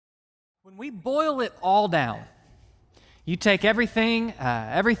When we boil it all down, you take everything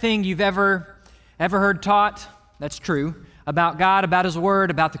you've ever heard taught, that's true, about God, about His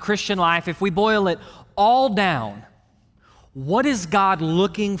Word, about the Christian life. If we boil it all down, what is God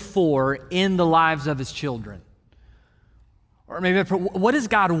looking for in the lives of His children? Or maybe, what is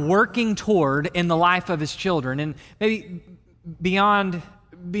God working toward in the life of His children? And maybe beyond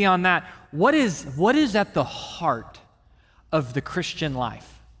that, what is at the heart of the Christian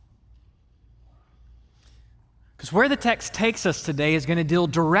life? Because where the text takes us today is going to deal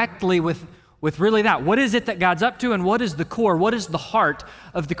directly with really that. What is it that God's up to, and what is the core? What is the heart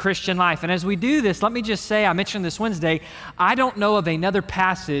of the Christian life? And as we do this, let me just say, I mentioned this Wednesday, I don't know of another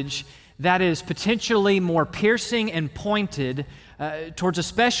passage that is potentially more piercing and pointed towards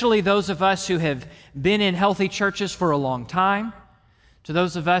especially those of us who have been in healthy churches for a long time, to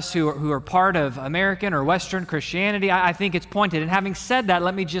those of us who are part of American or Western Christianity. I think it's pointed. And having said that,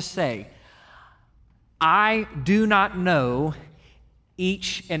 let me just say, I do not know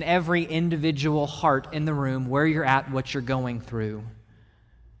each and every individual heart in the room, where you're at, what you're going through.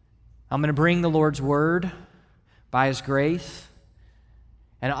 I'm going to bring the Lord's Word by His grace.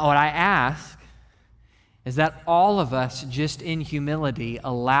 And what I ask is that all of us, just in humility,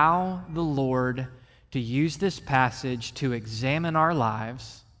 allow the Lord to use this passage to examine our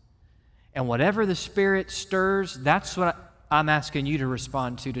lives. And whatever the Spirit stirs, that's what I'm asking you to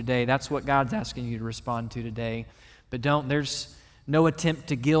respond to today. That's what God's asking you to respond to today. But there's no attempt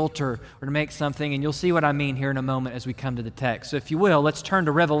to guilt or to make something, and you'll see what I mean here in a moment as we come to the text. So if you will, let's turn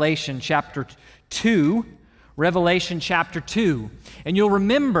to Revelation chapter 2. Revelation chapter 2. And you'll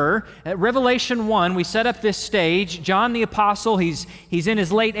remember at Revelation 1, we set up this stage. John the Apostle, he's in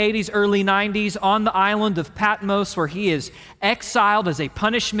his late 80s, early 90s on the island of Patmos, where he is exiled as a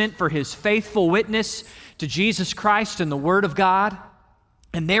punishment for his faithful witness to Jesus Christ and the Word of God.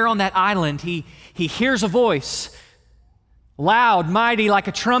 And there on that island, he hears a voice, loud, mighty, like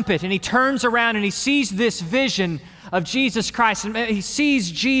a trumpet, and he turns around and he sees this vision of Jesus Christ, and he sees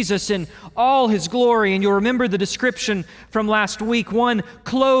Jesus in all His glory. And you'll remember the description from last week, one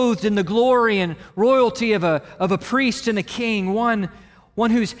clothed in the glory and royalty of a priest and a king, one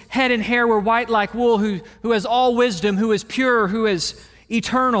whose head and hair were white like wool, who has all wisdom, who is pure, who is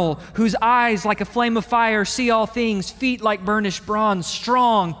eternal, whose eyes like a flame of fire see all things, feet like burnished bronze,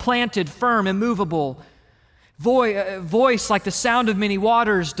 strong, planted, firm, immovable, voice like the sound of many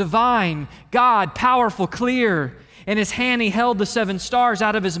waters, divine, God, powerful, clear. In His hand He held the 7 stars,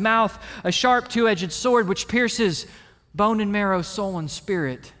 out of His mouth a sharp two-edged sword which pierces bone and marrow, soul and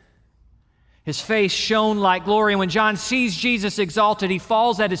spirit. His face shone like glory, and when John sees Jesus exalted, he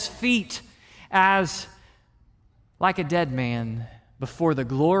falls at His feet as like a dead man before the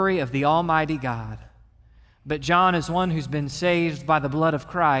glory of the Almighty God. But John, as one who's been saved by the blood of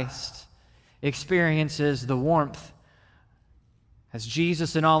Christ, experiences the warmth as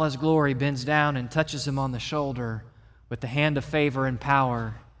Jesus in all His glory bends down and touches him on the shoulder with the hand of favor and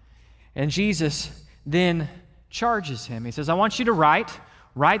power. And Jesus then charges him. He says, I want you to write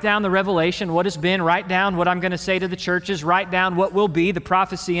down the revelation, what has been, write down what I'm going to say to the churches, write down what will be, the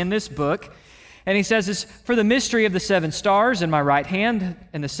prophecy in this book. And he says, it's for the mystery of the 7 stars in my right hand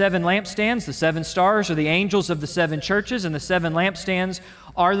and the 7 lampstands. The 7 stars are the angels of the 7 churches, and the 7 lampstands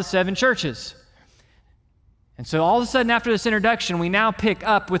are the 7 churches. And so all of a sudden after this introduction, we now pick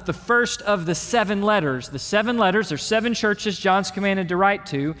up with the first of the 7 letters. The 7 letters, there's 7 churches John's commanded to write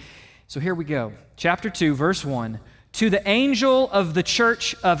to. So here we go. Chapter 2, verse 1. To the angel of the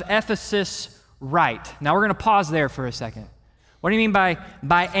church of Ephesus write. Now we're going to pause there for a second. What do you mean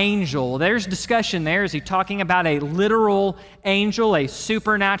by angel? There's discussion there. Is he talking about a literal angel, a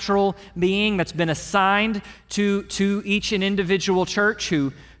supernatural being that's been assigned to each and individual church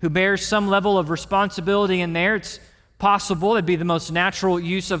who bears some level of responsibility in there? It's possible. It'd be the most natural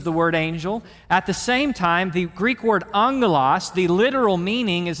use of the word angel. At the same time, the Greek word angelos, the literal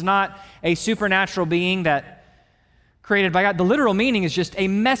meaning is not a supernatural being that created by God. The literal meaning is just a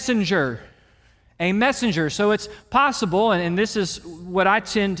messenger. A messenger. So it's possible, and this is what I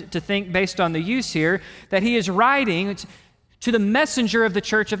tend to think based on the use here, that he is writing to the messenger of the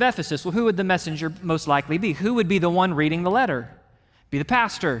church of Ephesus. Well, who would the messenger most likely be? Who would be the one reading the letter? It'd be the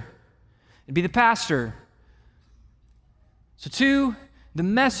pastor. It'd be the pastor. So to the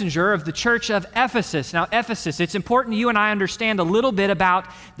messenger of the church of Ephesus. Now, Ephesus, it's important you and I understand a little bit about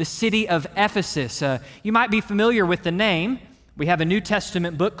the city of Ephesus. You might be familiar with the name. We have a New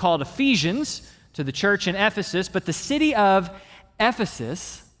Testament book called Ephesians to the church in Ephesus, but the city of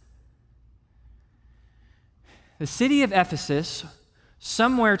Ephesus,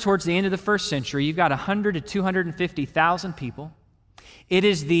 somewhere towards the end of the first century, you've got 100 to 250,000 people. It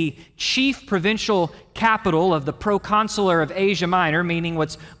is the chief provincial capital of the proconsular of Asia Minor, meaning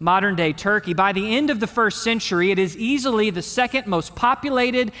what's modern-day Turkey. By the end of the first century, it is easily the second most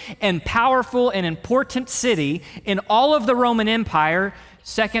populated and powerful and important city in all of the Roman Empire,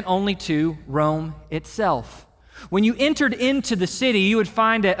 second only to Rome itself. When you entered into the city, you would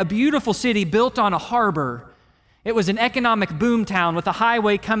find a beautiful city built on a harbor. It was an economic boom town with a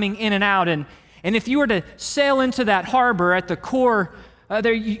highway coming in and out. And if you were to sail into that harbor at the core,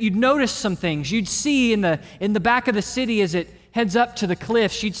 you'd notice some things. You'd see in the back of the city as it heads up to the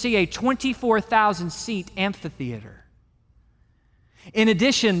cliffs, you'd see a 24,000-seat amphitheater. In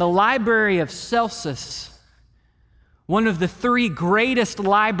addition, the Library of Celsus, one of the three greatest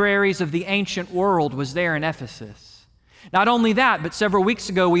libraries of the ancient world, was there in Ephesus. Not only that, but several weeks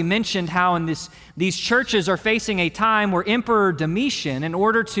ago we mentioned how these churches are facing a time where Emperor Domitian, in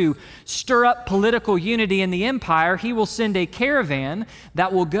order to stir up political unity in the empire, he will send a caravan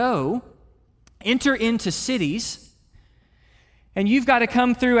that will go enter into cities. And you've got to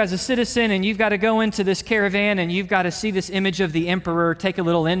come through as a citizen, and you've got to go into this caravan, and you've got to see this image of the emperor, take a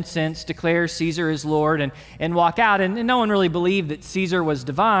little incense, declare Caesar is Lord, and walk out. And no one really believed that Caesar was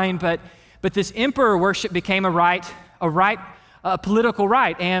divine, but this emperor worship became a political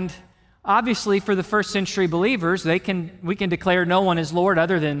right. And obviously for the first century believers, we can declare no one is Lord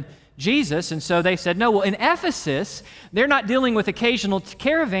other than Jesus. And so they said, no, well, in Ephesus, they're not dealing with occasional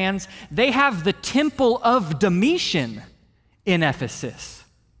caravans. They have the temple of Domitian in Ephesus,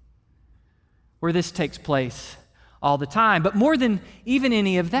 where this takes place all the time. But more than even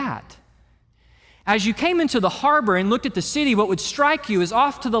any of that, as you came into the harbor and looked at the city, what would strike you is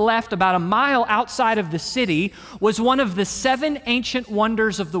off to the left, about a mile outside of the city, was one of the 7 ancient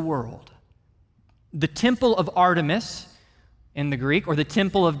wonders of the world. The Temple of Artemis in the Greek, or the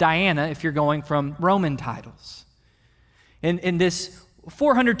Temple of Diana if you're going from Roman titles. In this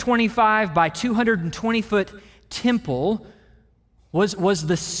 425 by 220-foot temple was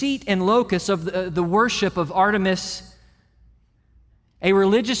the seat and locus of the worship of Artemis, a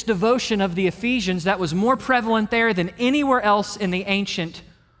religious devotion of the Ephesians that was more prevalent there than anywhere else in the ancient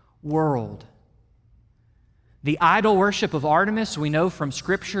world. The idol worship of Artemis, we know from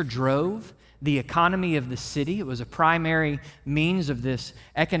Scripture, drove the economy of the city. It was a primary means of this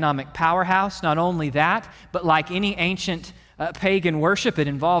economic powerhouse. Not only that, but like any ancient pagan worship, it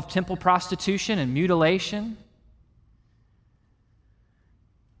involved temple prostitution and mutilation.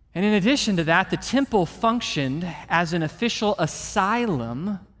 And in addition to that, the temple functioned as an official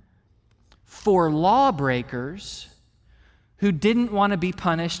asylum for lawbreakers who didn't want to be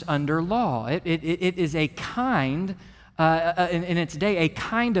punished under law. It is a kind, in its day, a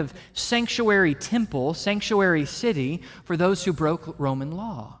kind of sanctuary temple, sanctuary city for those who broke Roman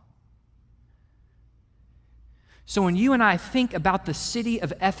law. So when you and I think about the city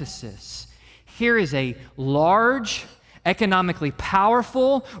of Ephesus, here is a large, economically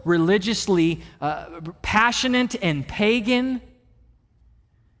powerful, religiously passionate and pagan,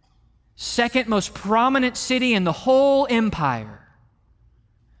 second most prominent city in the whole empire.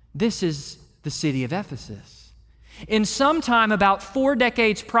 This is the city of Ephesus. In some time about 4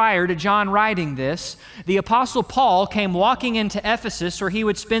 decades prior to John writing this, the Apostle Paul came walking into Ephesus, where he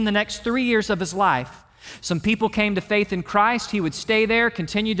would spend the next 3 years of his life. Some people came to faith in Christ. He would stay there,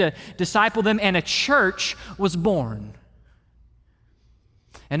 continue to disciple them, and a church was born.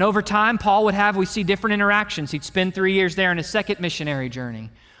 And over time, Paul we see different interactions. He'd spend 3 years there in his second missionary journey.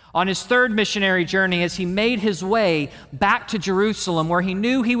 On his third missionary journey, as he made his way back to Jerusalem, where he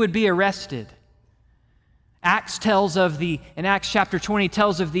knew he would be arrested, in Acts chapter 20,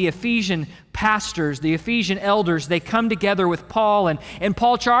 tells of the Ephesian pastors, the Ephesian elders. They come together with Paul, and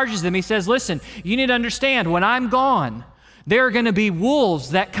Paul charges them. He says, listen, you need to understand, when I'm gone, there are going to be wolves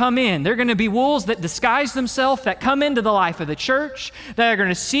that come in. There are going to be wolves that disguise themselves, that come into the life of the church, that are going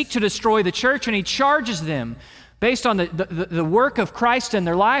to seek to destroy the church. And he charges them, based on the work of Christ in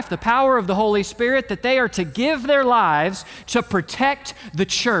their life, the power of the Holy Spirit, that they are to give their lives to protect the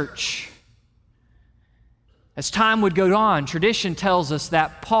church. As time would go on, tradition tells us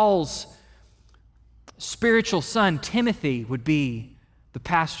that Paul's spiritual son, Timothy, would be the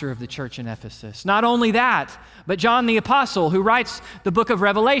pastor of the church in Ephesus. Not only that, but John the Apostle, who writes the book of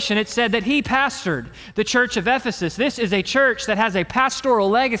Revelation, it said that he pastored the church of Ephesus. This is a church that has a pastoral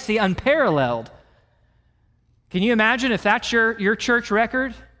legacy unparalleled. Can you imagine if that's your church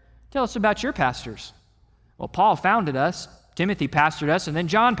record? Tell us about your pastors. Well, Paul founded us, Timothy pastored us, and then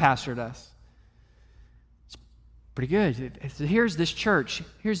John pastored us. It's pretty good. Here's this church.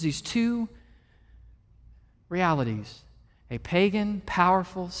 Here's these two realities. A pagan,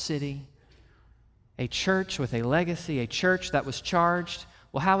 powerful city A church with a legacy, a church that was charged.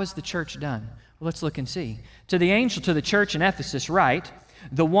 Well, how is the church done? Well, let's look and see. To the angel to the church in Ephesus write,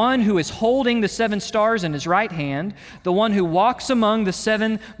 the one who is holding the 7 stars in his right hand, the one who walks among the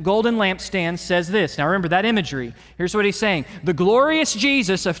 7 golden lampstands says this. Now remember that imagery. Here's what he's saying. The glorious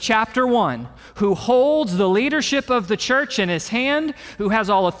Jesus of chapter 1, who holds the leadership of the church in his hand, who has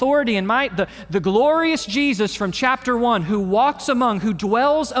all authority and might, the glorious Jesus from chapter 1, who walks among, who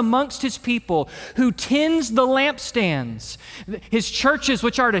dwells amongst his people, who tends the lampstands, his churches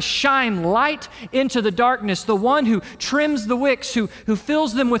which are to shine light into the darkness, the one who trims the wicks, who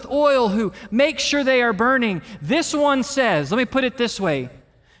fills them with oil, who makes sure they are burning. This one says, let me put it this way,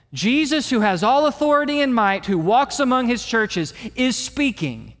 Jesus, who has all authority and might, who walks among his churches, is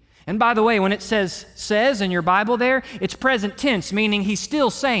speaking. And by the way, when it says in your Bible there, it's present tense, meaning he's still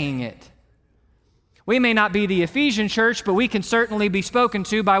saying it. We may not be the Ephesian church, but we can certainly be spoken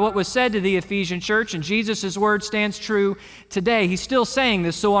to by what was said to the Ephesian church, and Jesus' word stands true today. He's still saying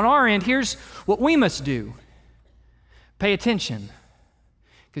this. So on our end, here's what we must do. Pay attention,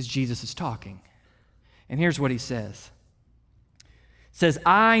 because Jesus is talking. And here's what he says. He says,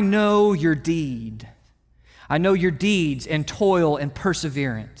 I know your deed. I know your deeds and toil and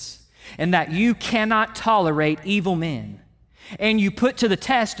perseverance, and that you cannot tolerate evil men. And you put to the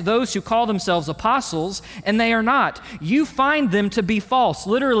test those who call themselves apostles, and they are not. You find them to be false.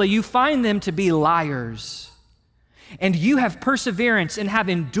 Literally, you find them to be liars. And you have perseverance and have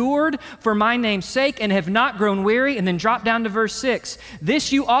endured for my name's sake and have not grown weary. And then drop down to verse 6.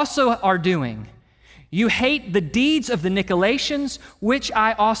 This you also are doing. You hate the deeds of the Nicolaitans, which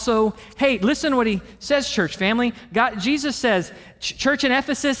I also hate. Listen to what he says, church family. Jesus says, church in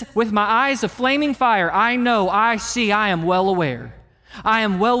Ephesus, with my eyes of flaming fire, I know, I see, I am well aware. I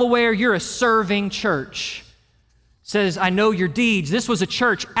am well aware you're a serving church. Says, I know your deeds. This was a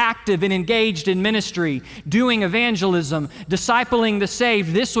church active and engaged in ministry, doing evangelism, discipling the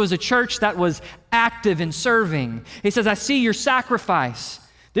saved. This was a church that was active in serving. He says, I see your sacrifice.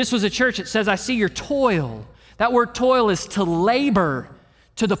 This was a church that says, I see your toil. That word toil is to labor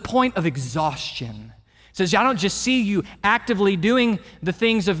to the point of exhaustion. It says, I don't just see you actively doing the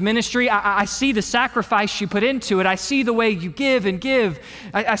things of ministry. I see the sacrifice you put into it. I see the way you give and give.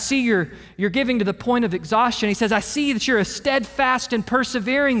 I see you're giving to the point of exhaustion. He says, I see that you're a steadfast and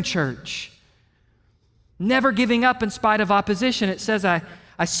persevering church, never giving up in spite of opposition. It says, I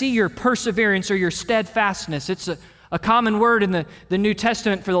see your perseverance or your steadfastness. It's a common word in the New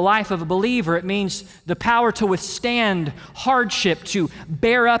Testament for the life of a believer. It means the power to withstand hardship, to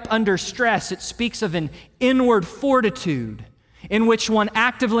bear up under stress. It speaks of an inward fortitude in which one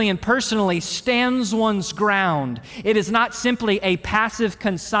actively and personally stands one's ground. It is not simply a passive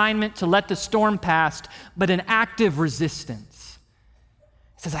consignment to let the storm pass, but an active resistance.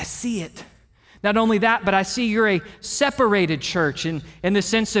 It says, I see it. Not only that, but I see you're a separated church in the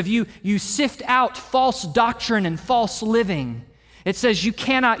sense of you sift out false doctrine and false living. It says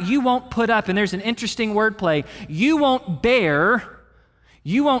you won't put up, and there's an interesting wordplay, you won't bear,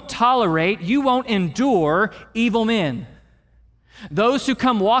 you won't tolerate, you won't endure evil men. Those who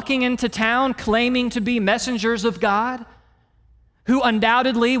come walking into town claiming to be messengers of God, who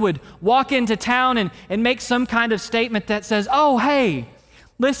undoubtedly would walk into town and make some kind of statement that says, oh, hey,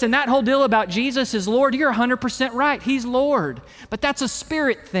 listen, that whole deal about Jesus is Lord, you're 100% right. He's Lord. But that's a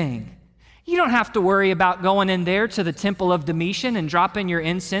spirit thing. You don't have to worry about going in there to the temple of Domitian and dropping your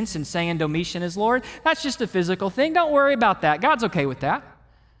incense and saying Domitian is Lord. That's just a physical thing. Don't worry about that. God's okay with that.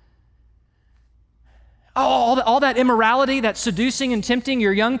 Oh, all that immorality that's seducing and tempting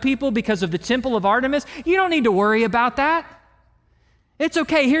your young people because of the temple of Artemis, you don't need to worry about that. It's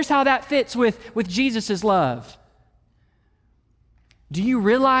okay. Here's how that fits with Jesus' love. Do you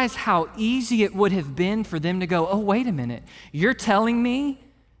realize how easy it would have been for them to go, oh, wait a minute, you're telling me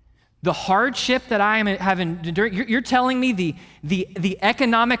the hardship that I am having endured, you're telling me the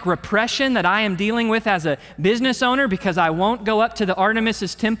economic repression that I am dealing with as a business owner because I won't go up to the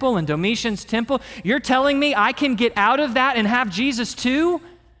Artemis' temple and Domitian's temple, you're telling me I can get out of that and have Jesus too?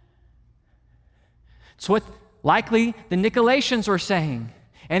 It's what likely the Nicolaitans were saying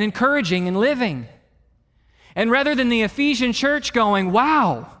and encouraging and living. And rather than the Ephesian church going,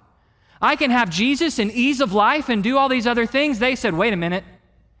 wow, I can have Jesus and ease of life and do all these other things, they said, wait a minute.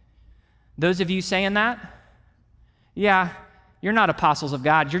 Those of you saying that, yeah, you're not apostles of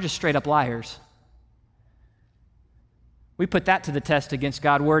God. You're just straight up liars. We put that to the test against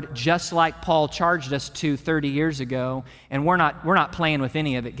God's word, just like Paul charged us to 30 years ago, and we're not playing with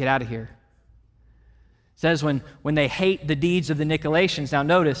any of it. Get out of here. It says when they hate the deeds of the Nicolaitans. Now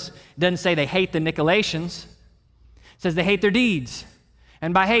notice, it doesn't say they hate the Nicolaitans. It says they hate their deeds.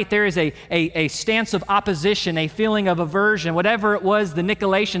 And by hate, there is a stance of opposition, a feeling of aversion, whatever it was, the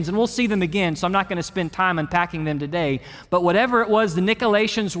Nicolaitans, and we'll see them again, so I'm not going to spend time unpacking them today, but whatever it was the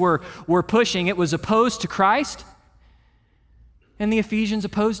Nicolaitans were pushing, it was opposed to Christ, and the Ephesians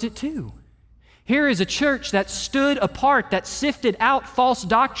opposed it too. Here is a church that stood apart, that sifted out false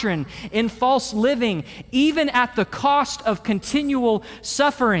doctrine and false living, even at the cost of continual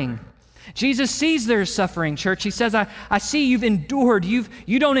suffering. Jesus sees their suffering, church. He says, I see you've endured. You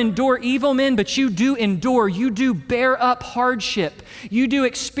don't endure evil men, but you do endure. You do bear up hardship. You do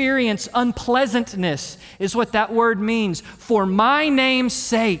experience unpleasantness, is what that word means. For my name's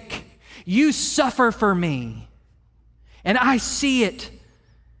sake, you suffer for me. And I see it.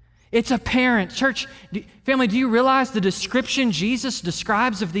 It's apparent. Church, family, do you realize the description Jesus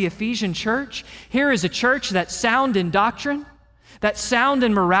describes of the Ephesian church? Here is a church that's sound in doctrine, that's sound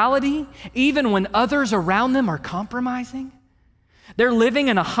in morality, even when others around them are compromising. They're living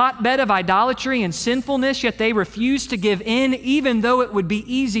in a hotbed of idolatry and sinfulness, yet they refuse to give in, even though it would be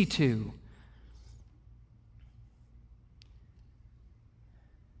easy to.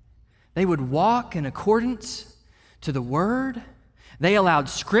 They would walk in accordance to the Word. They allowed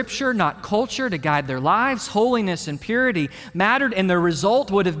Scripture, not culture, to guide their lives. Holiness and purity mattered, and the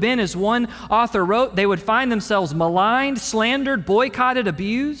result would have been, as one author wrote, they would find themselves maligned, slandered, boycotted,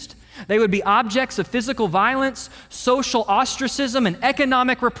 abused. They would be objects of physical violence, social ostracism, and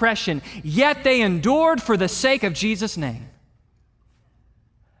economic repression, yet they endured for the sake of Jesus' name.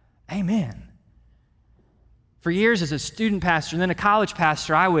 Amen. For years as a student pastor and then a college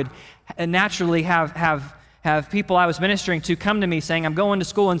pastor, I would naturally have people I was ministering to come to me saying, I'm going to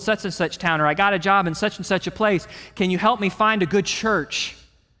school in such and such town, or I got a job in such and such a place. Can you help me find a good church?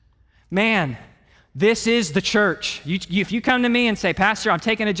 Man, this is the church. If you come to me and say, Pastor, I'm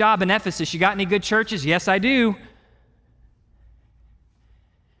taking a job in Ephesus, you got any good churches? Yes, I do.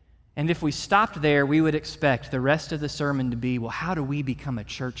 And if we stopped there, we would expect the rest of the sermon to be, well, how do we become a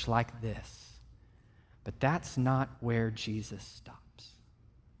church like this? But that's not where Jesus stops.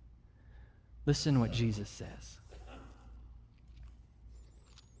 Listen to what Jesus says.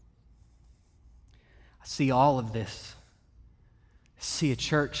 I see all of this. I see a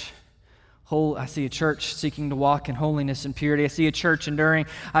church seeking to walk in holiness and purity. I see a church enduring.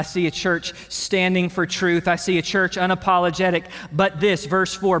 I see a church standing for truth. I see a church unapologetic. But this,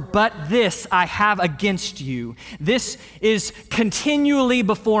 verse 4, but this I have against you. This is continually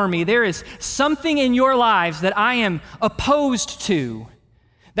before me. There is something in your lives that I am opposed to,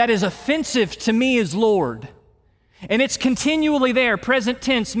 that is offensive to me as Lord. And it's continually there, present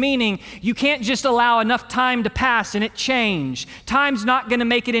tense, meaning you can't just allow enough time to pass and it change. Time's not going to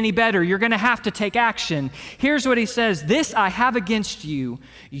make it any better. You're going to have to take action. Here's what he says, this I have against you.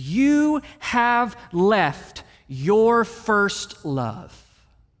 You have left your first love.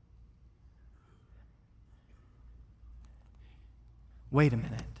 Wait a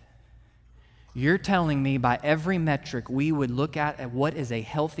minute. You're telling me by every metric we would look at what is a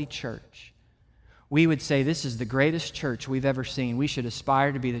healthy church, we would say this is the greatest church we've ever seen. We should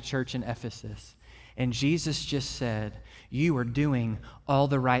aspire to be the church in Ephesus. And Jesus just said, you are doing all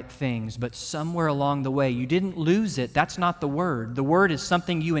the right things, but somewhere along the way, you didn't lose it. That's not the word. The word is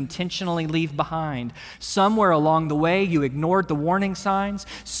something you intentionally leave behind. Somewhere along the way, you ignored the warning signs.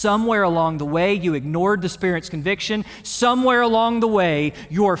 Somewhere along the way, you ignored the Spirit's conviction. Somewhere along the way,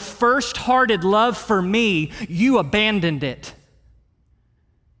 your first-hearted love for me, you abandoned it.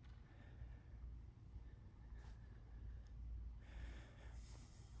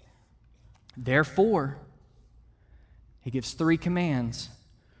 Therefore, he gives 3 commands.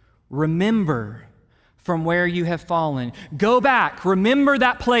 Remember from where you have fallen. Go back. Remember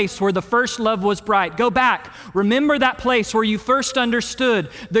that place where the first love was bright. Go back. Remember that place where you first understood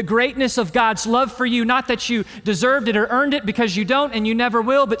the greatness of God's love for you. Not that you deserved it or earned it, because you don't and you never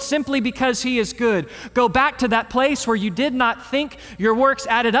will, but simply because He is good. Go back to that place where you did not think your works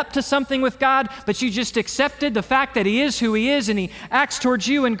added up to something with God, but you just accepted the fact that He is who He is and He acts towards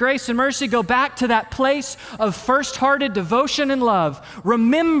you in grace and mercy. Go back to that place of first-hearted devotion and love.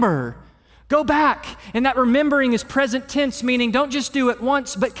 Remember. Go back. And that remembering is present tense, meaning don't just do it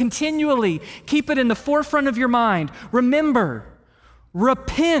once, but continually. Keep it in the forefront of your mind. Remember.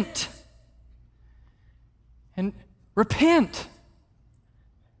 Repent. And repent.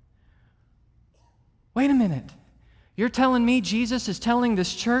 Wait a minute. You're telling me Jesus is telling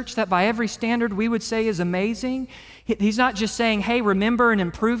this church that by every standard we would say is amazing? He's not just saying, hey, remember and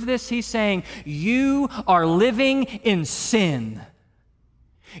improve this. He's saying, you are living in sin.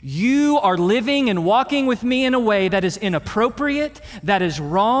 You are living and walking with me in a way that is inappropriate, that is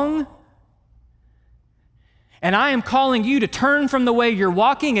wrong. And I am calling you to turn from the way you're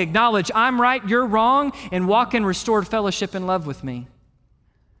walking, acknowledge I'm right, you're wrong, and walk in restored fellowship and love with me.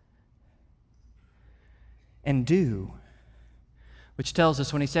 And do. Which tells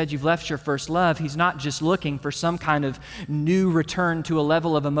us when he said you've left your first love, he's not just looking for some kind of new return to a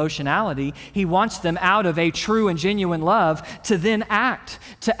level of emotionality. He wants them out of a true and genuine love to then act,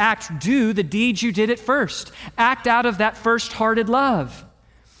 do the deeds you did at first. Act out of that first-hearted love.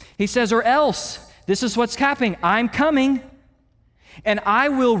 He says, or else, this is what's happening, I'm coming, and I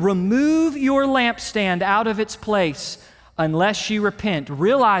will remove your lampstand out of its place unless you repent.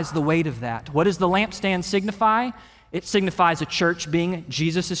 Realize the weight of that. What does the lampstand signify? It signifies a church being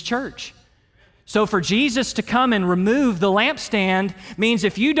Jesus' church. So for Jesus to come and remove the lampstand means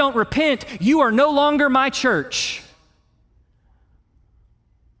if you don't repent, you are no longer my church.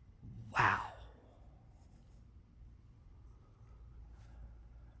 Wow.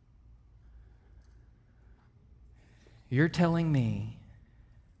 You're telling me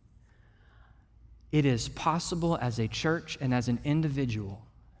it is possible as a church and as an individual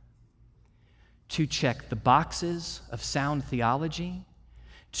to check the boxes of sound theology,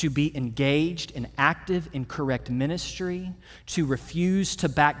 to be engaged and active in correct ministry, to refuse to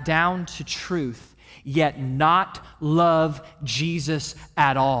back down to truth, yet not love Jesus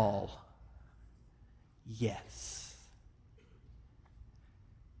at all? Yes.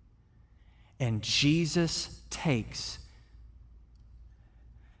 And Jesus takes.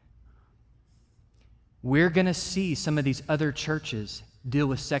 We're going to see some of these other churches deal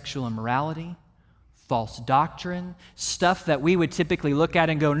with sexual immorality, false doctrine, stuff that we would typically look at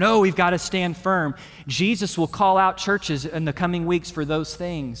and go, no, we've got to stand firm. Jesus will call out churches in the coming weeks for those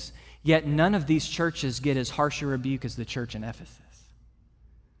things, yet none of these churches get as harsh a rebuke as the church in Ephesus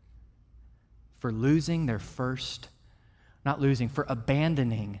for for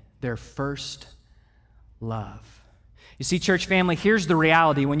abandoning their first love. You see, church family, here's the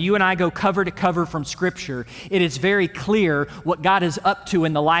reality. When you and I go cover to cover from Scripture, it is very clear what God is up to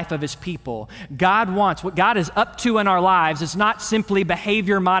in the life of His people. What God is up to in our lives is not simply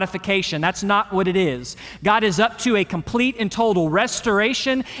behavior modification. That's not what it is. God is up to a complete and total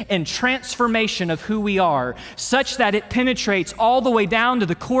restoration and transformation of who we are, such that it penetrates all the way down to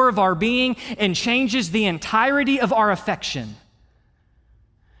the core of our being and changes the entirety of our affection.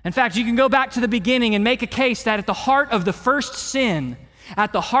 In fact, you can go back to the beginning and make a case that at the heart of the first sin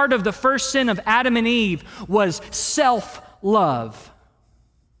of Adam and Eve was self-love.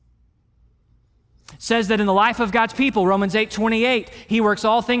 It says that in the life of God's people, Romans 8:28, He works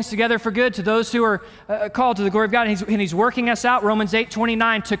all things together for good to those who are called to the glory of God. And He's working us out, Romans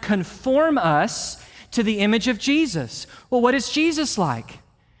 8:29, to conform us to the image of Jesus. Well, what is Jesus like?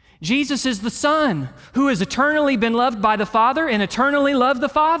 Jesus is the Son who has eternally been loved by the Father and eternally loved the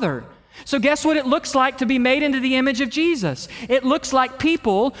Father. So guess what it looks like to be made into the image of Jesus? It looks like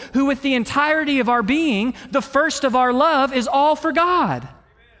people who with the entirety of our being, the first of our love is all for God.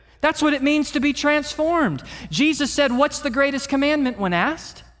 That's what it means to be transformed. Jesus said, what's the greatest commandment when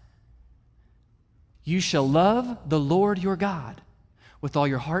asked? You shall love the Lord your God with all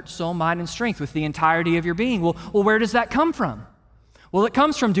your heart, soul, mind, and strength, with the entirety of your being. Well, where does that come from? Well, it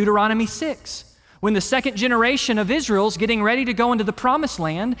comes from Deuteronomy 6, when the second generation of Israel's getting ready to go into the promised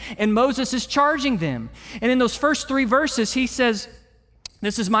land, and Moses is charging them. And in those first 3 verses, he says,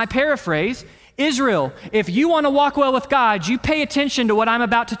 this is my paraphrase, Israel, if you want to walk well with God, you pay attention to what I'm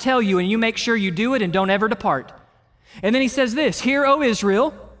about to tell you, and you make sure you do it and don't ever depart. And then he says this, hear, O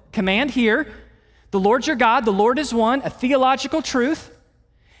Israel, command here, the Lord your God, the Lord is one, a theological truth.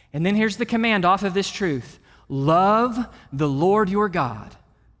 And then here's the command off of this truth. Love the Lord your God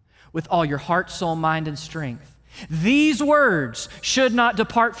with all your heart, soul, mind, and strength. These words should not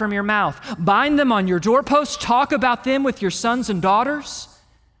depart from your mouth. Bind them on your doorposts. Talk about them with your sons and daughters.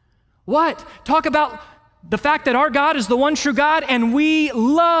 What? Talk about the fact that our God is the one true God and we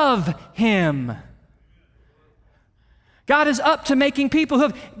love Him. God is up to making people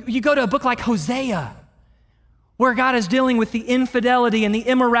who you go to a book like Hosea, where God is dealing with the infidelity and the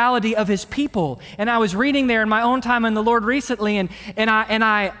immorality of His people. And I was reading there in my own time in the Lord recently, and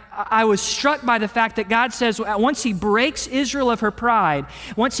I was struck by the fact that God says once He breaks Israel of her pride,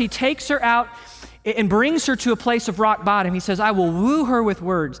 once He takes her out and brings her to a place of rock bottom, He says, I will woo her with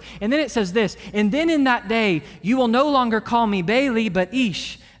words. And then it says this, and then in that day, you will no longer call me Baali, but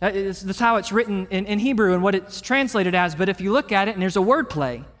Ish. That's how it's written in Hebrew and what it's translated as. But if you look at it, and there's a word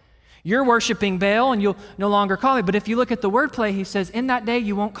play, you're worshiping Baal and you'll no longer call me. But if you look at the wordplay, he says, in that day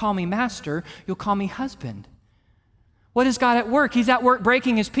you won't call me master, you'll call me husband. What is God at work? He's at work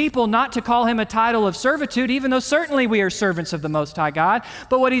breaking his people, not to call him a title of servitude, even though certainly we are servants of the Most High God.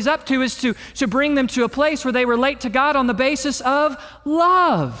 But what he's up to is to bring them to a place where they relate to God on the basis of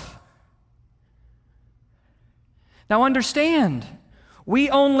love. Now understand, we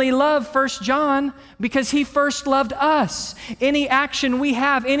only love 1 John because he first loved us. Any action we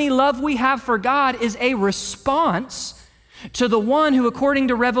have, any love we have for God is a response to the one who, according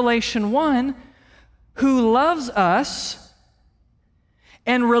to Revelation 1, who loves us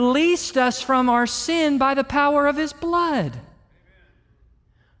and released us from our sin by the power of his blood.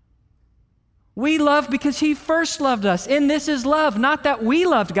 We love because he first loved us. And this is love, not that we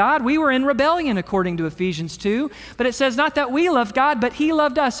loved God. We were in rebellion, according to Ephesians 2. But it says not that we loved God, but he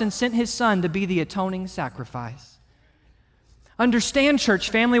loved us and sent his Son to be the atoning sacrifice. Understand, church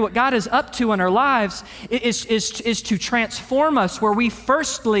family, what God is up to in our lives is to transform us, where we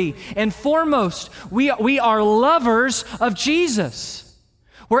firstly and foremost, we are lovers of Jesus.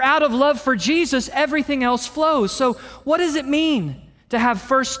 We're out of love for Jesus, everything else flows. So what does it mean to have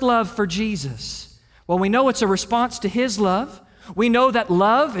first love for Jesus? Well, we know it's a response to his love. We know that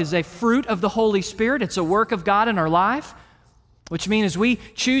love is a fruit of the Holy Spirit. It's a work of God in our life. Which means as we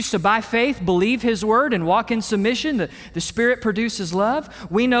choose to, by faith, believe his word and walk in submission, the Spirit produces love.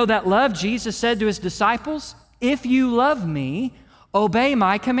 We know that love, Jesus said to his disciples, if you love me, obey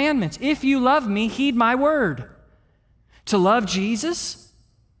my commandments. If you love me, heed my word. To love Jesus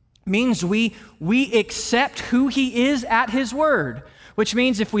means we accept who he is at his word. Which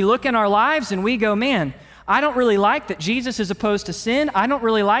means if we look in our lives and we go, man, I don't really like that Jesus is opposed to sin. I don't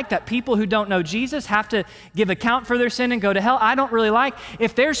really like that people who don't know Jesus have to give account for their sin and go to hell. I don't really like,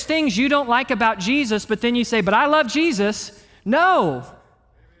 if there's things you don't like about Jesus, but then you say, but I love Jesus. No.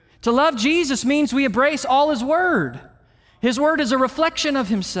 To love Jesus means we embrace all his word. His word is a reflection of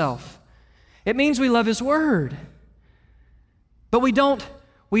himself. It means we love his word. But we don't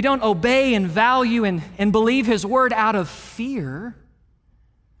obey and value and believe his word out of fear,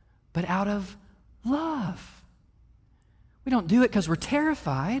 but out of love. We don't do it because we're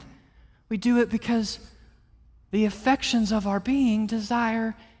terrified. We do it because the affections of our being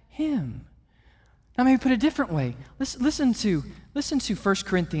desire him. Now maybe put it a different way. Listen to 1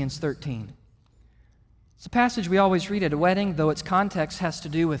 Corinthians 13. It's a passage we always read at a wedding, though its context has to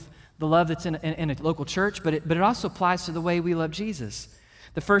do with the love that's in a local church, but it also applies to the way we love Jesus.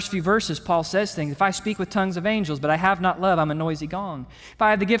 The first few verses, Paul says things. If I speak with tongues of angels, but I have not love, I'm a noisy gong. If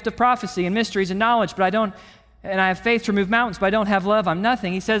I have the gift of prophecy and mysteries and knowledge, and I have faith to remove mountains, but I don't have love, I'm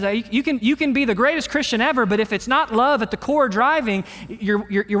nothing. He says you can be the greatest Christian ever, but if it's not love at the core driving,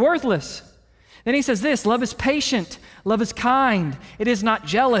 you're worthless. Then he says this, love is patient, love is kind, it is not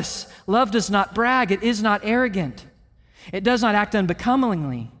jealous, love does not brag, it is not arrogant. It does not act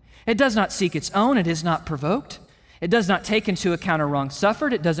unbecomingly, it does not seek its own, it is not provoked. It does not take into account a wrong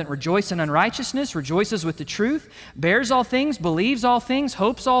suffered. It doesn't rejoice in unrighteousness, rejoices with the truth, bears all things, believes all things,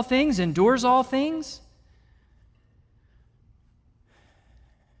 hopes all things, endures all things.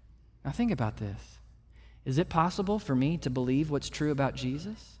 Now think about this. Is it possible for me to believe what's true about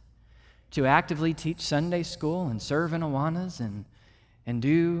Jesus? To actively teach Sunday school and serve in Awanas and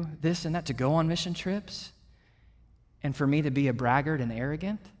do this and that, to go on mission trips? And for me to be a braggart and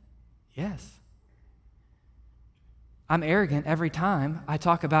arrogant? Yes. I'm arrogant every time I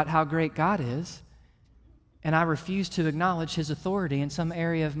talk about how great God is, and I refuse to acknowledge his authority in some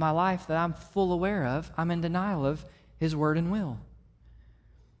area of my life that I'm full aware of. I'm in denial of his word and will.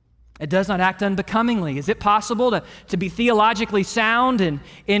 It does not act unbecomingly. Is it possible to be theologically sound and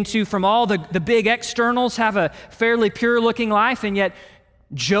from all the big externals have a fairly pure-looking life and yet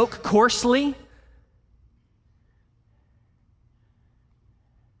joke coarsely?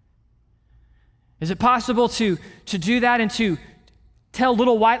 Is it possible to do that and to tell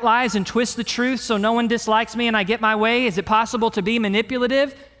little white lies and twist the truth so no one dislikes me and I get my way? Is it possible to be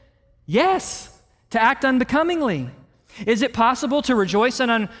manipulative? Yes, to act unbecomingly. Is it possible to rejoice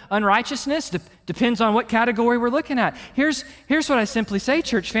in unrighteousness? Depends on what category we're looking at. Here's what I simply say,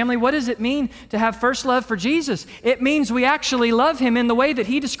 church family. What does it mean to have first love for Jesus? It means we actually love him in the way that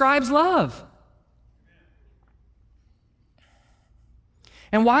he describes love.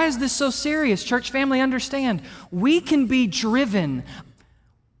 And why is this so serious? Church family, understand, we can be driven,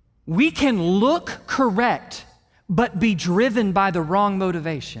 we can look correct, but be driven by the wrong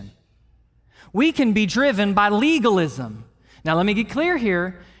motivation. We can be driven by legalism. Now let me get clear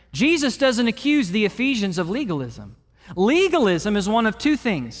here. Jesus doesn't accuse the Ephesians of legalism. Legalism is one of two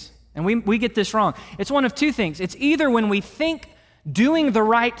things, and we get this wrong. It's one of two things. It's either when we think doing the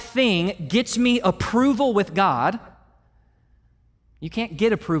right thing gets me approval with God, You can't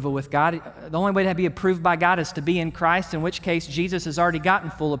get approval with God. The only way to be approved by God is to be in Christ, in which case Jesus has already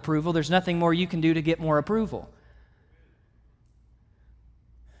gotten full approval. There's nothing more you can do to get more approval.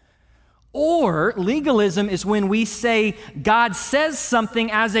 Or legalism is when we say God says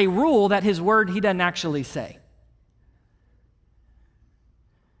something as a rule that His word He doesn't actually say.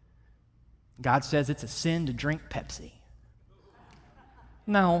 God says it's a sin to drink Pepsi.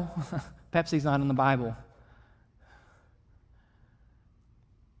 No, Pepsi's not in the Bible.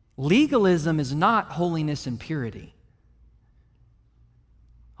 Legalism is not holiness and purity.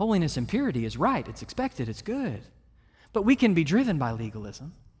 Holiness and purity is right, it's expected, it's good. But we can be driven by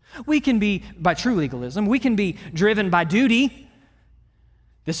legalism. We can be, by true legalism, we can be driven by duty.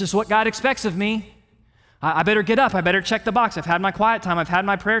 This is what God expects of me. I better get up, I better check the box. I've had my quiet time, I've had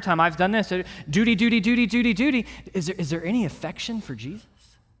my prayer time, I've done this. Duty, duty, duty, duty, duty. Is there any affection for Jesus?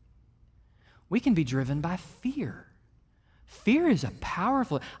 We can be driven by fear. Fear is a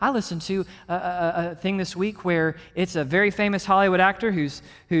powerful. I listened to a thing this week where it's a very famous Hollywood actor who's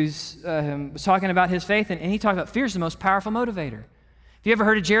was talking about his faith, and he talked about fear is the most powerful motivator. Have you ever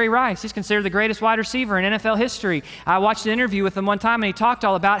heard of Jerry Rice? He's considered the greatest wide receiver in NFL history. I watched an interview with him one time, and he talked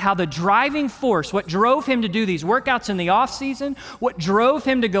all about how the driving force, what drove him to do these workouts in the off season, what drove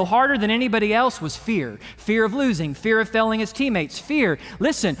him to go harder than anybody else was fear. Fear of losing, fear of failing his teammates, fear.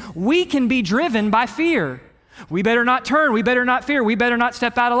 Listen, we can be driven by fear. We better not turn. We better not fear. We better not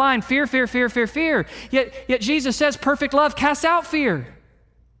step out of line. Fear, fear, fear, fear, fear. Yet Jesus says perfect love casts out fear.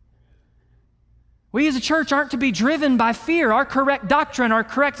 We as a church aren't to be driven by fear. Our correct doctrine, our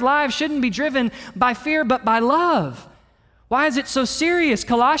correct lives shouldn't be driven by fear, but by love. Why is it so serious?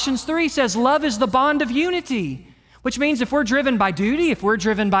 Colossians 3 says love is the bond of unity, which means if we're driven by duty, if we're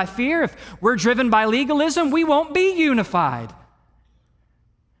driven by fear, if we're driven by legalism, we won't be unified.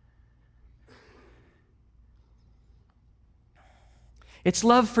 It's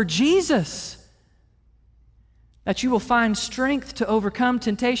love for Jesus that you will find strength to overcome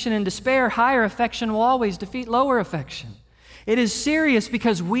temptation and despair. Higher affection will always defeat lower affection. It is serious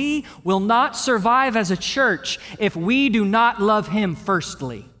because we will not survive as a church if we do not love Him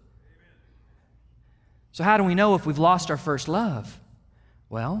firstly. So how do we know if we've lost our first love?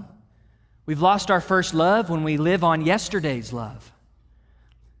 Well, we've lost our first love when we live on yesterday's love.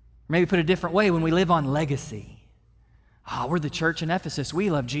 Maybe put a different way, when we live on legacy. We're the church in Ephesus. We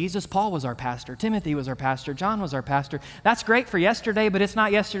love Jesus. Paul was our pastor. Timothy was our pastor. John was our pastor. That's great for yesterday, but it's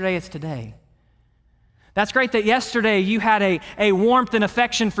not yesterday, it's today. That's great that yesterday you had a warmth and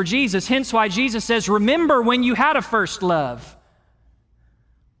affection for Jesus, hence why Jesus says, remember when you had a first love.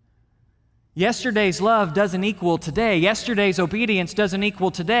 Yesterday's love doesn't equal today. Yesterday's obedience doesn't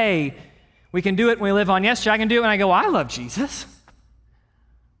equal today. We can do it when we live on yesterday. I can do it when I go, I love Jesus.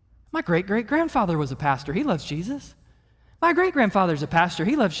 My great-great-grandfather was a pastor. He loves Jesus. My great-grandfather's a pastor.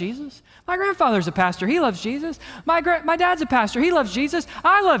 He loves Jesus. My grandfather's a pastor. He loves Jesus. My dad's a pastor. He loves Jesus.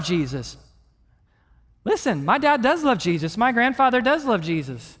 I love Jesus. Listen, my dad does love Jesus. My grandfather does love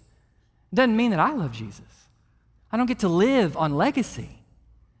Jesus. It doesn't mean that I love Jesus. I don't get to live on legacy.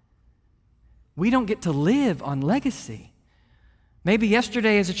 We don't get to live on legacy. Maybe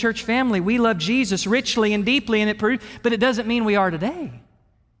yesterday as a church family, we loved Jesus richly and deeply, but it doesn't mean we are today.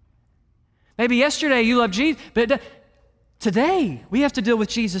 Maybe yesterday you loved Jesus, but today, we have to deal with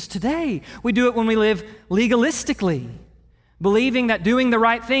Jesus today. We do it when we live legalistically, believing that doing the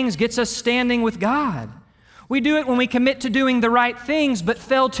right things gets us standing with God. We do it when we commit to doing the right things, but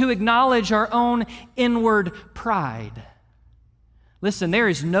fail to acknowledge our own inward pride. Listen, there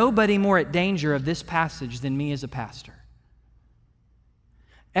is nobody more at danger of this passage than me as a pastor.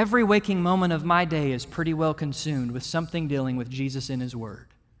 Every waking moment of my day is pretty well consumed with something dealing with Jesus in His Word.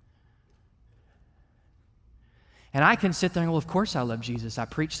 And I can sit there and go, well, of course I love Jesus. I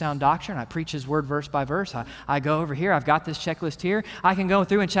preach sound doctrine. I preach His Word verse by verse. I go over here. I've got this checklist here. I can go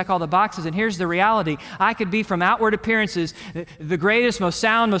through and check all the boxes. And here's the reality. I could be from outward appearances the greatest, most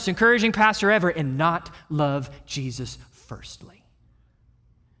sound, most encouraging pastor ever and not love Jesus firstly.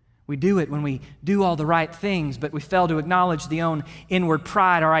 We do it when we do all the right things, but we fail to acknowledge the own inward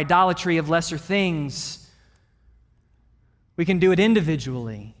pride, our idolatry of lesser things. We can do it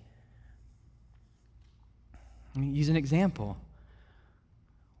individually. Let me use an example.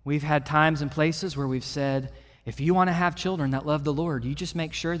 We've had times and places where we've said, if you want to have children that love the Lord, you just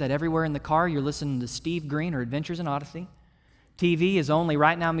make sure that everywhere in the car you're listening to Steve Green or Adventures in Odyssey. TV is only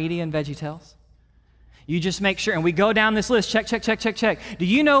Right Now Media and VeggieTales. You just make sure, and we go down this list, check, check, check, check, check. Do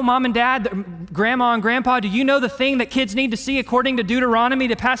you know, Mom and Dad, Grandma and Grandpa, do you know the thing that kids need to see according to Deuteronomy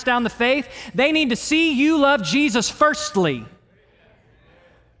to pass down the faith? They need to see you love Jesus firstly.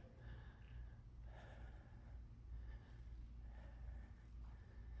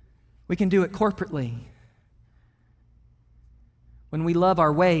 We can do it corporately. When we love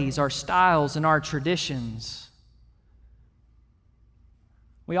our ways, our styles, and our traditions.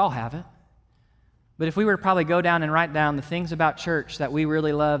 We all have it. But if we were to probably go down and write down the things about church that we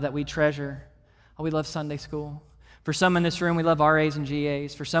really love, that we treasure, we love Sunday school. For some in this room, we love RAs and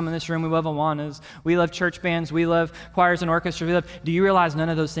GAs. For some in this room, we love Awanas. We love church bands. We love choirs and orchestras. Do you realize none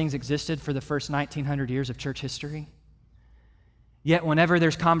of those things existed for the first 1,900 years of church history? Yet whenever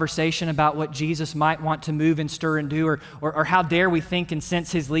there's conversation about what Jesus might want to move and stir and do, or how dare we think and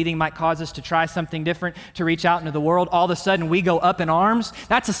sense His leading might cause us to try something different, to reach out into the world, all of a sudden we go up in arms.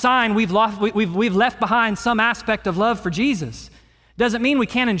 That's a sign we've left behind some aspect of love for Jesus. Doesn't mean we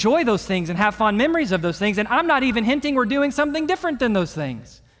can't enjoy those things and have fond memories of those things, and I'm not even hinting we're doing something different than those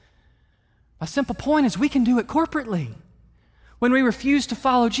things. My simple point is we can do it corporately. When we refuse to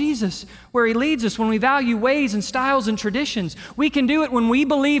follow Jesus where He leads us, when we value ways and styles and traditions, we can do it when we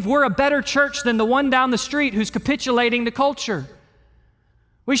believe we're a better church than the one down the street who's capitulating to culture.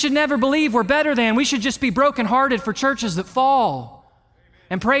 We should never believe we're better than. We should just be brokenhearted for churches that fall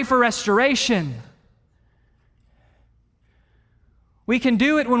and pray for restoration. We can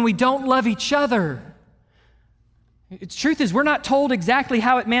do it when we don't love each other. The truth is, we're not told exactly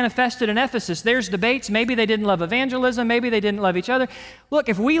how it manifested in Ephesus. There's debates. Maybe they didn't love evangelism. Maybe they didn't love each other. Look,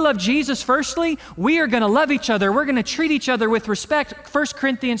 if we love Jesus firstly, we are going to love each other. We're going to treat each other with respect. 1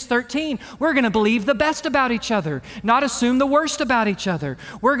 Corinthians 13, we're going to believe the best about each other, not assume the worst about each other.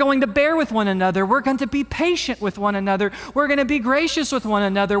 We're going to bear with one another. We're going to be patient with one another. We're going to be gracious with one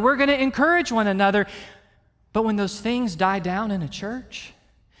another. We're going to encourage one another. But when those things die down in a church,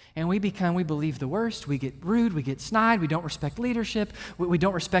 and we believe the worst, we get rude, we get snide, we don't respect leadership, we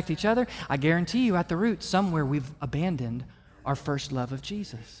don't respect each other, I guarantee you at the root, somewhere we've abandoned our first love of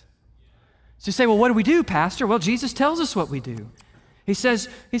Jesus. So you say, well, what do we do, Pastor? Well, Jesus tells us what we do. He says,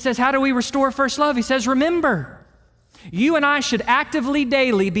 how do we restore first love? He says, remember. You and I should actively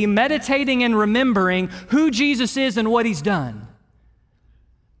daily be meditating and remembering who Jesus is and what He's done.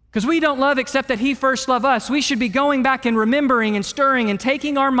 Because we don't love except that He first loved us. We should be going back and remembering and stirring and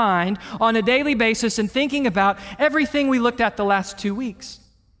taking our mind on a daily basis and thinking about everything we looked at the last 2 weeks.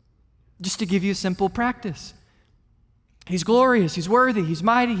 Just to give you a simple practice. He's glorious, He's worthy, He's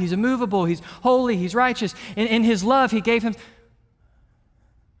mighty, He's immovable, He's holy, He's righteous. In His love, He gave Him.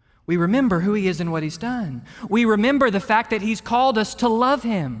 We remember who He is and what He's done. We remember the fact that He's called us to love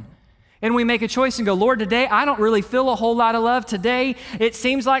Him. And we make a choice and go, Lord, today I don't really feel a whole lot of love. Today it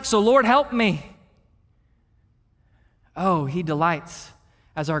seems like, so Lord, help me. Oh, He delights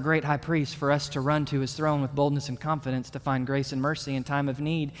as our great high priest for us to run to His throne with boldness and confidence to find grace and mercy in time of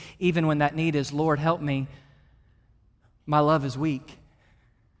need, even when that need is, Lord, help me. My love is weak.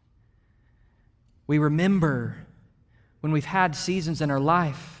 We remember when we've had seasons in our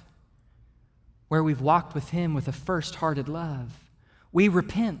life where we've walked with Him with a first-hearted love. We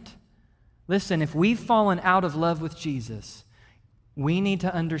repent. Listen, if we've fallen out of love with Jesus, we need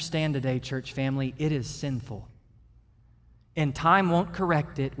to understand today, church family, it is sinful. And time won't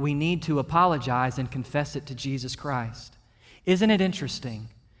correct it. We need to apologize and confess it to Jesus Christ. Isn't it interesting?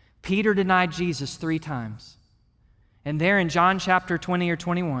 Peter denied Jesus 3 times. And there in John chapter 20 or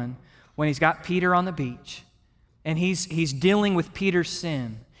 21, when he's got Peter on the beach, and he's dealing with Peter's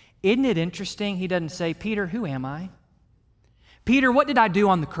sin, isn't it interesting? He doesn't say, Peter, who am I? Peter, what did I do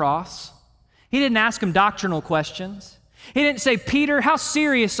on the cross? He didn't ask him doctrinal questions. He didn't say, Peter, how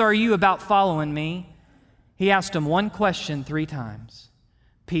serious are you about following me? He asked him one question 3 times.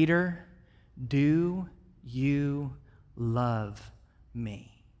 Peter, do you love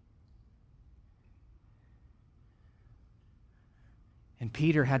me? And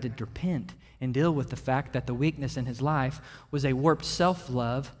Peter had to repent and deal with the fact that the weakness in his life was a warped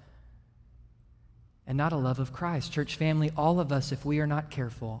self-love and not a love of Christ. Church family, all of us, if we are not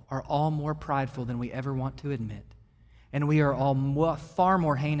careful, are all more prideful than we ever want to admit. And we are all far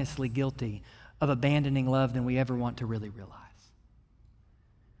more heinously guilty of abandoning love than we ever want to really realize.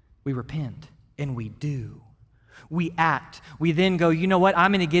 We repent, and we do. We act. We then go, you know what?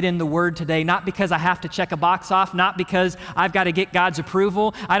 I'm going to get in the Word today, not because I have to check a box off, not because I've got to get God's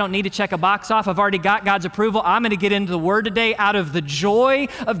approval. I don't need to check a box off. I've already got God's approval. I'm going to get into the Word today out of the joy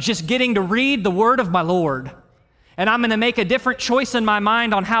of just getting to read the Word of my Lord. And I'm going to make a different choice in my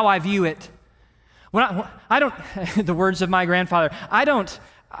mind on how I view it. I don't, the words of my grandfather, I don't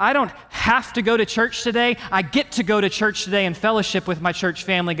have to go to church today. I get to go to church today and fellowship with my church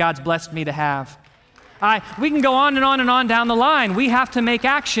family God's blessed me to have. We can go on and on and on down the line. We have to make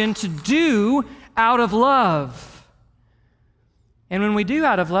action to do out of love. And when we do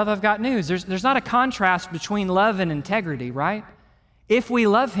out of love, I've got news. There's not a contrast between love and integrity, right? If we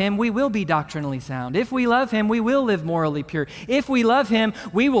love him, we will be doctrinally sound. If we love him, we will live morally pure. If we love him,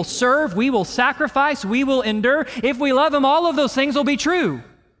 we will serve, we will sacrifice, we will endure. If we love him, all of those things will be true.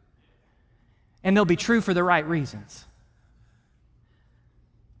 And they'll be true for the right reasons.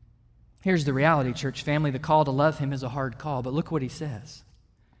 Here's the reality, church family. The call to love him is a hard call, but look what he says.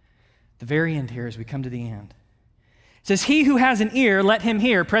 The very end here as we come to the end. It says, he who has an ear, let him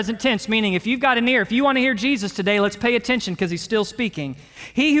hear. Present tense, meaning if you've got an ear, if you want to hear Jesus today, let's pay attention because he's still speaking.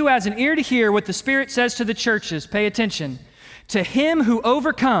 He who has an ear to hear what the Spirit says to the churches, pay attention. To him who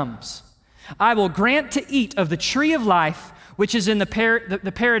overcomes, I will grant to eat of the tree of life, which is in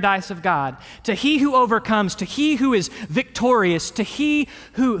the paradise of God. To he who overcomes, to he who is victorious, to he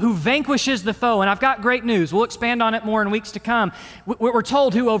who vanquishes the foe. And I've got great news. We'll expand on it more in weeks to come. We're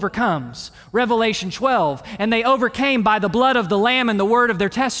told who overcomes. Revelation 12. And they overcame by the blood of the Lamb and the word of their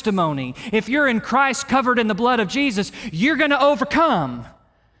testimony. If you're in Christ covered in the blood of Jesus, you're going to overcome.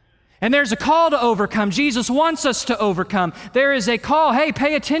 And there's a call to overcome. Jesus wants us to overcome. There is a call. Hey,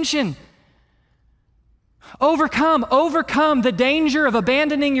 pay attention. Overcome the danger of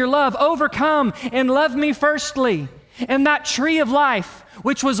abandoning your love. Overcome and love me firstly. And that tree of life,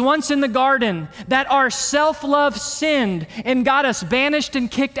 which was once in the garden, that our self-love sinned and got us banished and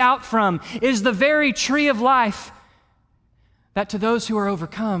kicked out from, is the very tree of life that to those who are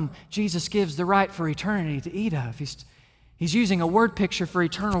overcome, Jesus gives the right for eternity to eat of. He's using a word picture for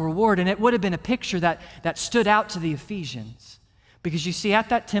eternal reward, and it would have been a picture that stood out to the Ephesians. Because you see, at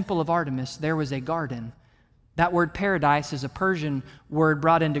that temple of Artemis, there was a garden. That word paradise is a Persian word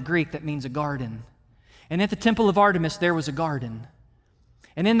brought into Greek that means a garden. And at the temple of Artemis, there was a garden.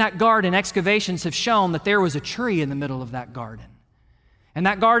 And in that garden, excavations have shown that there was a tree in the middle of that garden. And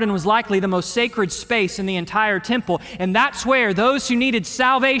that garden was likely the most sacred space in the entire temple. And that's where those who needed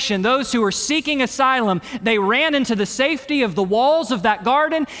salvation, those who were seeking asylum, they ran into the safety of the walls of that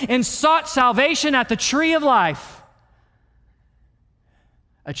garden and sought salvation at the tree of life.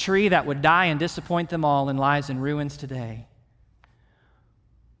 A tree that would die and disappoint them all and lies in ruins today.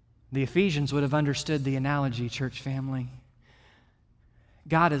 The Ephesians would have understood the analogy, church family.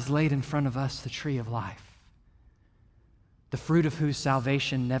 God has laid in front of us the tree of life, the fruit of whose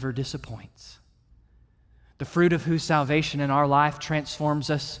salvation never disappoints. The fruit of whose salvation in our life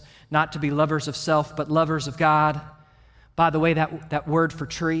transforms us not to be lovers of self, but lovers of God. By the way, that word for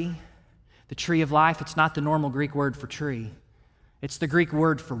tree, the tree of life, it's not the normal Greek word for tree. It's the Greek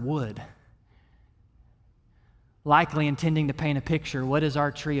word for wood. Likely intending to paint a picture. What is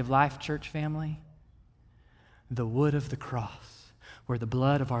our tree of life, church family? The wood of the cross, where the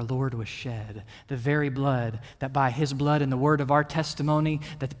blood of our Lord was shed. The very blood that by his blood and the word of our testimony,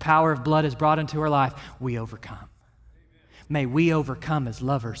 that the power of blood is brought into our life, we overcome. Amen. May we overcome as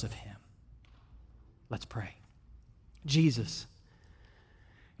lovers of him. Let's pray. Jesus,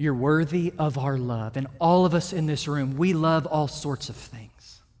 you're worthy of our love. And all of us in this room, we love all sorts of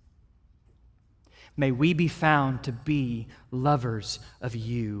things. May we be found to be lovers of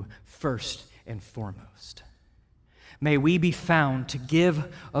you first and foremost. May we be found to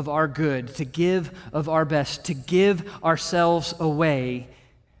give of our good, to give of our best, to give ourselves away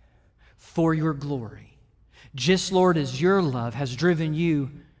for your glory. Just, Lord, as your love has driven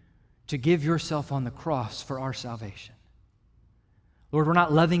you to give yourself on the cross for our salvation. Lord, we're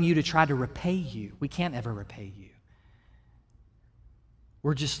not loving you to try to repay you. We can't ever repay you.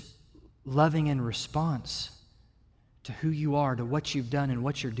 We're just loving in response to who you are, to what you've done and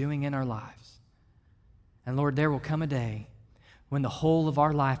what you're doing in our lives. And Lord, there will come a day when the whole of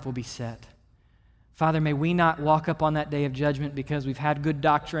our life will be set. Father, may we not walk up on that day of judgment because we've had good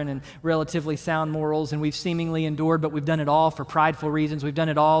doctrine and relatively sound morals and we've seemingly endured, but we've done it all for prideful reasons. We've done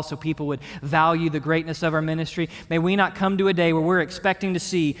it all so people would value the greatness of our ministry. May we not come to a day where we're expecting to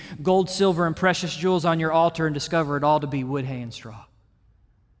see gold, silver, and precious jewels on your altar and discover it all to be wood, hay, and straw.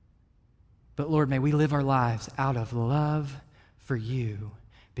 But Lord, may we live our lives out of love for you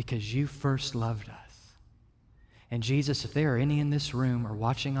because you first loved us. And Jesus, if there are any in this room or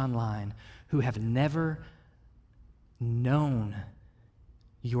watching online who have never known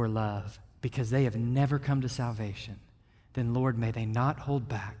your love because they have never come to salvation, then Lord, may they not hold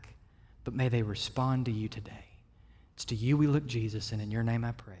back, but may they respond to you today. It's to you we look, Jesus, and in your name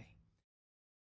I pray.